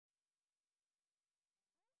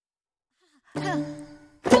Hey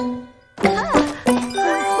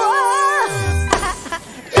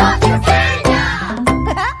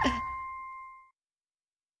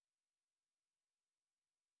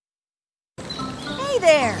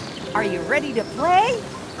there! Are you ready to play?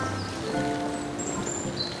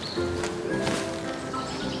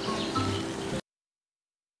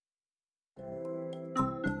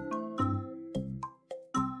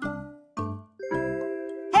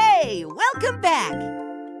 Hey, welcome back!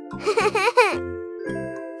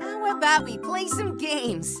 How about we play some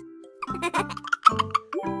games?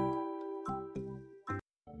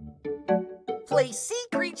 Place sea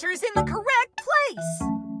creatures in the correct place.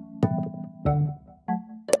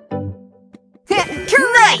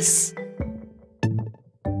 Nice!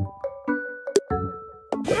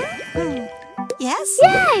 Yes?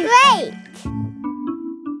 Yay! Great!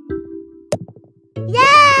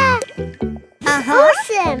 Yeah!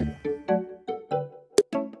 Awesome!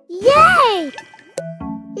 Yay!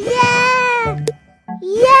 Yeah!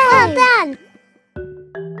 Yay! Well done!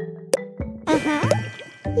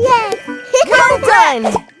 Yay! Well done!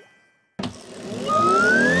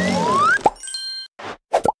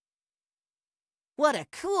 What a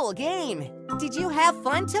cool game! Did you have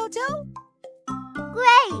fun, Toto?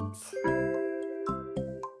 Great!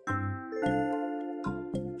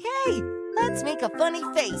 Hey, let's make a funny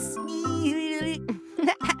face.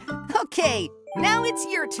 Okay, now it's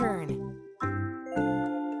your turn.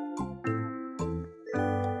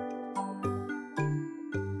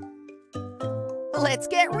 Let's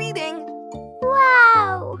get reading.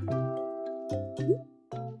 Wow!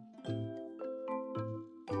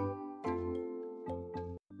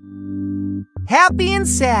 Happy and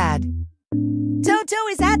sad. Toto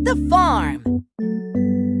is at the farm.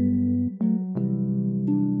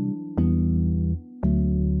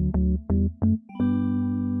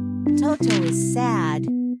 Toto is sad.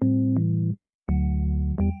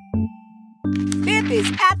 Pip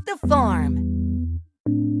is at the farm.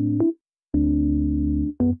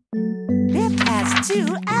 Pip has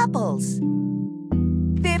 2 apples.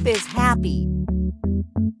 Pip is happy.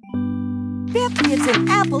 Pip gives an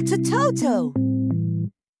apple to Toto.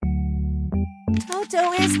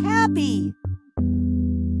 Toto is happy.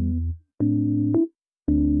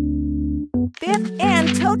 Pip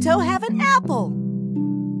and Toto have an apple.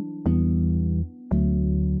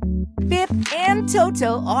 Pip and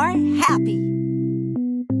Toto are happy.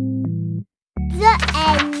 The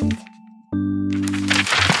end.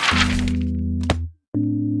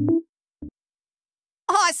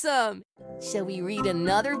 Awesome! Shall we read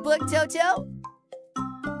another book, Toto?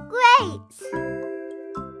 Great!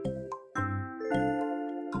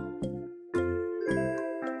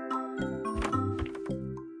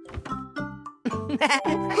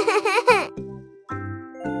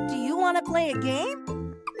 Do you want to play a game?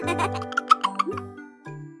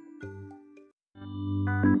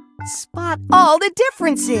 Spot all the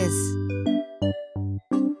differences.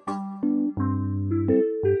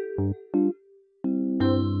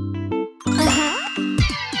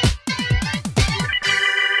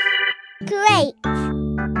 Great!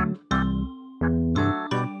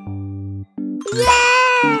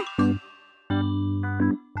 Yeah!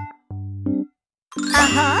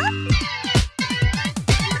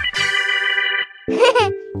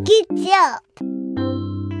 Good job!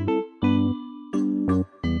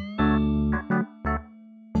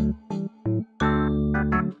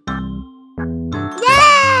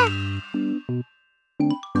 Yeah!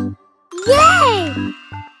 Yay!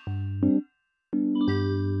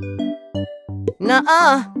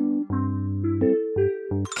 Nuh-uh.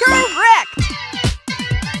 Correct!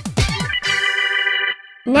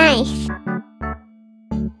 Nice!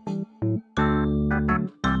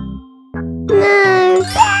 No!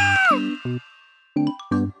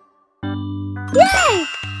 Yay!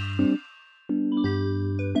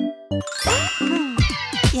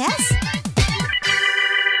 Yes?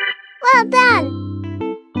 Well done!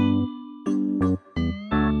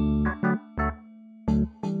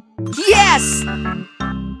 Yes!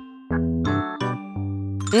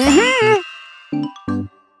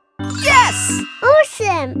 Yes!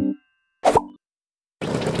 Awesome!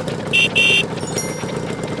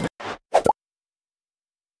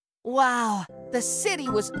 Wow, the city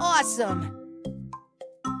was awesome.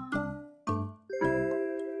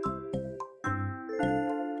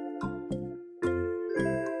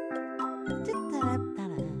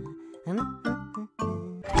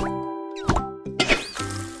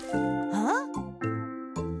 Huh?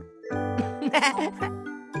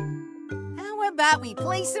 How about we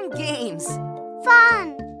play some games?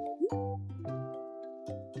 Fun!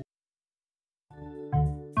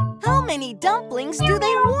 How many dumplings do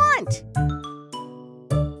they want?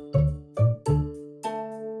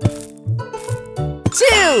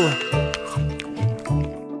 Nice.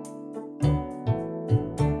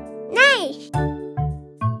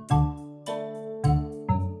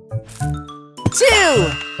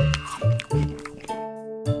 2.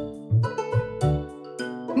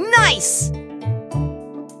 Nice.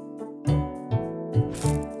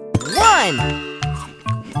 1.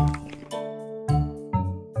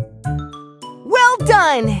 Well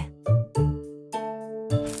done.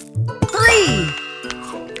 3.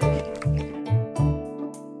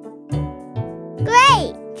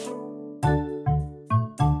 Great.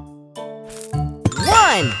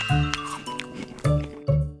 1.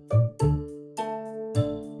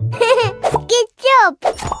 Good job.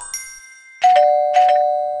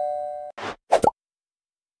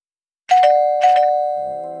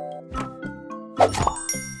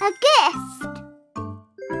 A gift.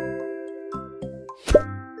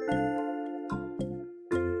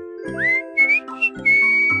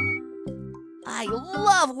 I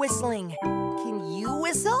love whistling. Can you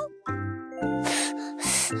whistle?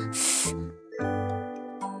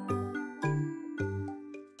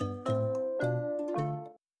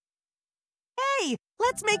 Hey,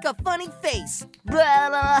 let's make a funny face. Blah,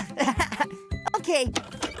 blah. Okay,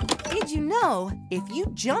 did you know if you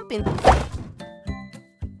jump in...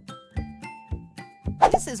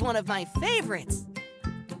 This is one of my favorites.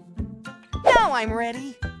 Now I'm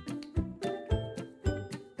ready.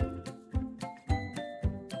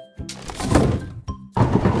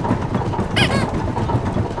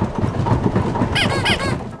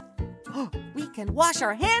 We can wash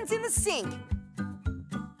our hands in the sink.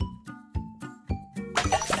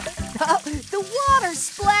 Oh, the water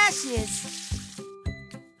splashes.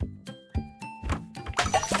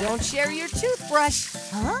 Don't share your toothbrush.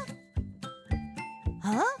 Huh?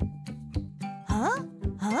 Huh? Huh?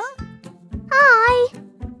 Huh? Hi.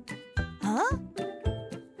 Huh?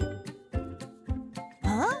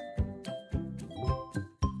 Huh?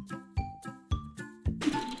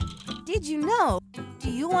 Did you know? Do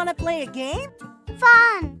you want to play a game?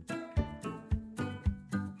 Fun.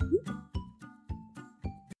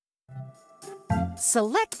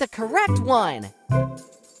 Select the correct one.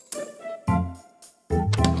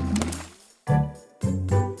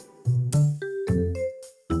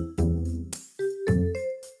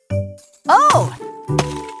 Oh!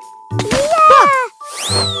 Yeah.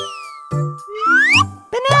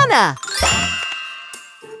 Banana!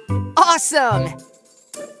 Awesome!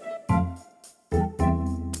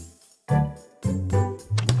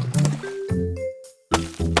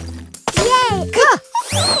 Yay.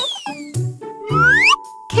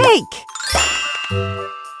 Cake!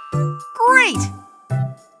 Great!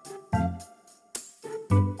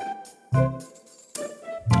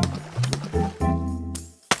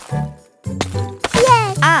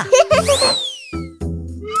 Yay. Ah!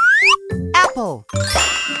 Apple!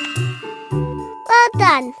 Well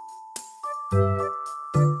done.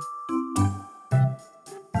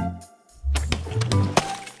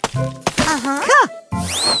 Uh-huh.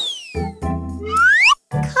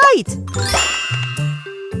 Kite!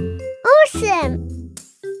 Awesome.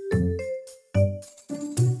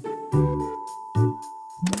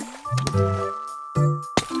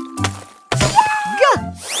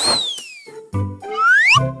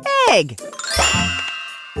 Egg!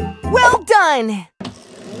 Well done!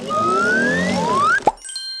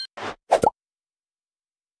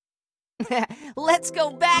 Let's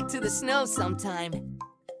go back to the snow sometime.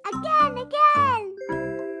 Again.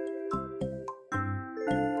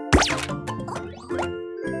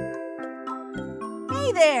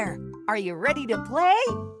 Hey there! Are you ready to play?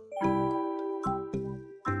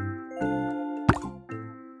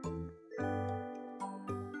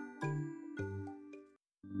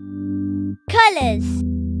 Colors.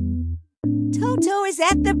 Toto is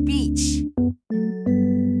at the beach.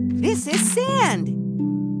 This is sand.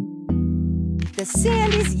 The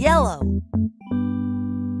sand is yellow.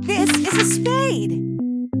 This is a spade.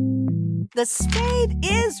 The spade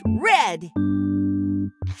is red.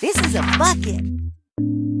 This is a bucket.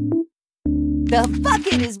 The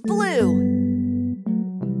bucket is blue.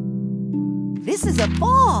 This is a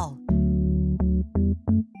ball.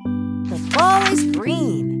 The ball is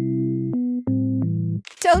green.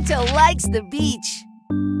 Toto likes the beach.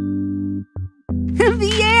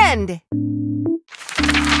 The end.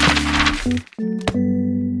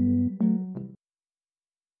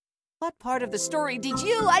 What part of the story did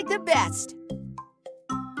you like the best?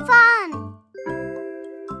 Fun.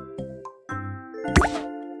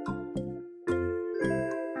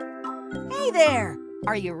 Hey there!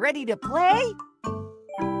 Are you ready to play?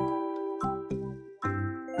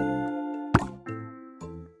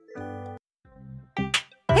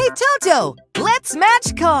 Hey, Toto! Let's Let's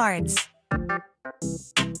match cards.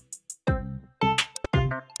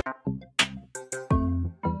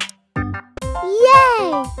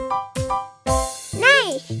 Yay!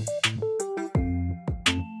 Nice!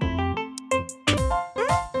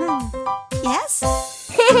 Yes?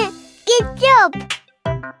 Good job!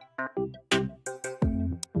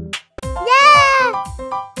 Yeah!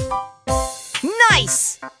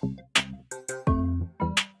 Nice!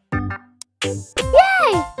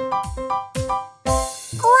 Yay!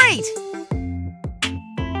 Great!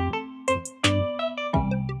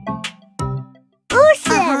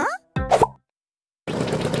 Awesome!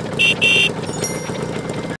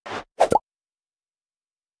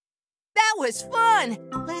 That was fun!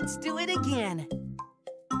 Let's do it again.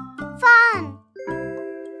 Fun!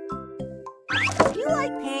 Do you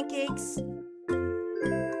like pancakes?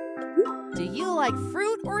 Do you like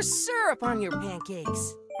fruit or syrup on your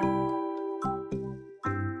pancakes?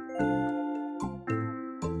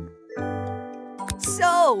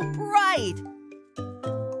 So bright!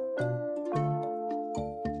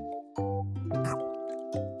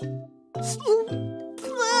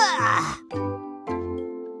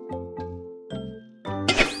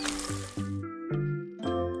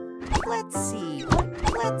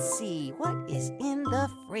 Let's see, what is in the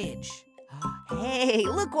fridge? Hey,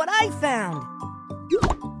 look what I found!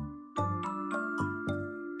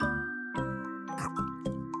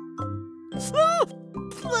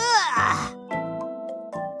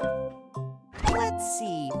 Let's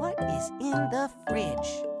see, what is in the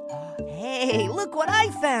fridge? Hey, look what I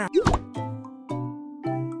found!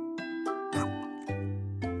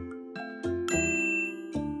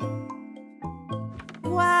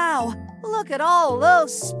 Wow, look at all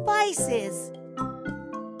those spices!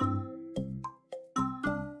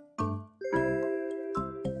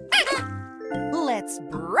 Let's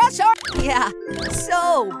brush our... Yeah,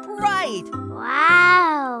 so bright!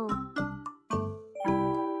 Wow!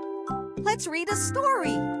 Let's read a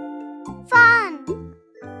story. Fun!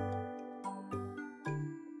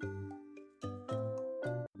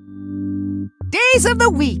 Days of the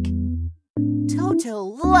week. Toto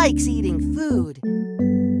likes eating food.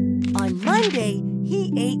 On Monday,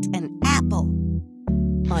 he ate an apple.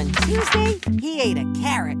 On Tuesday, he ate a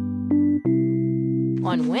carrot.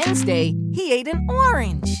 On Wednesday, he ate an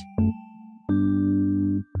orange.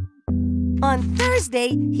 On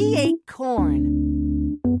Thursday, he ate corn.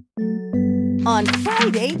 On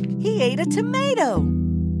Friday, he ate a tomato.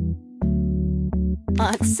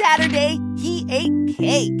 On Saturday, he ate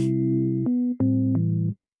cake.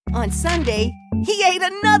 On Sunday, he ate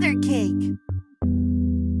another cake.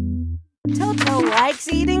 Toto likes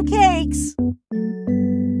eating cakes.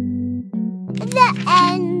 The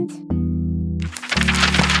end.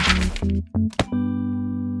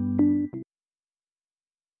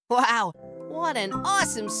 Wow, what an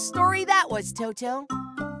awesome story that was, Toto.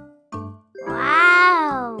 Wow!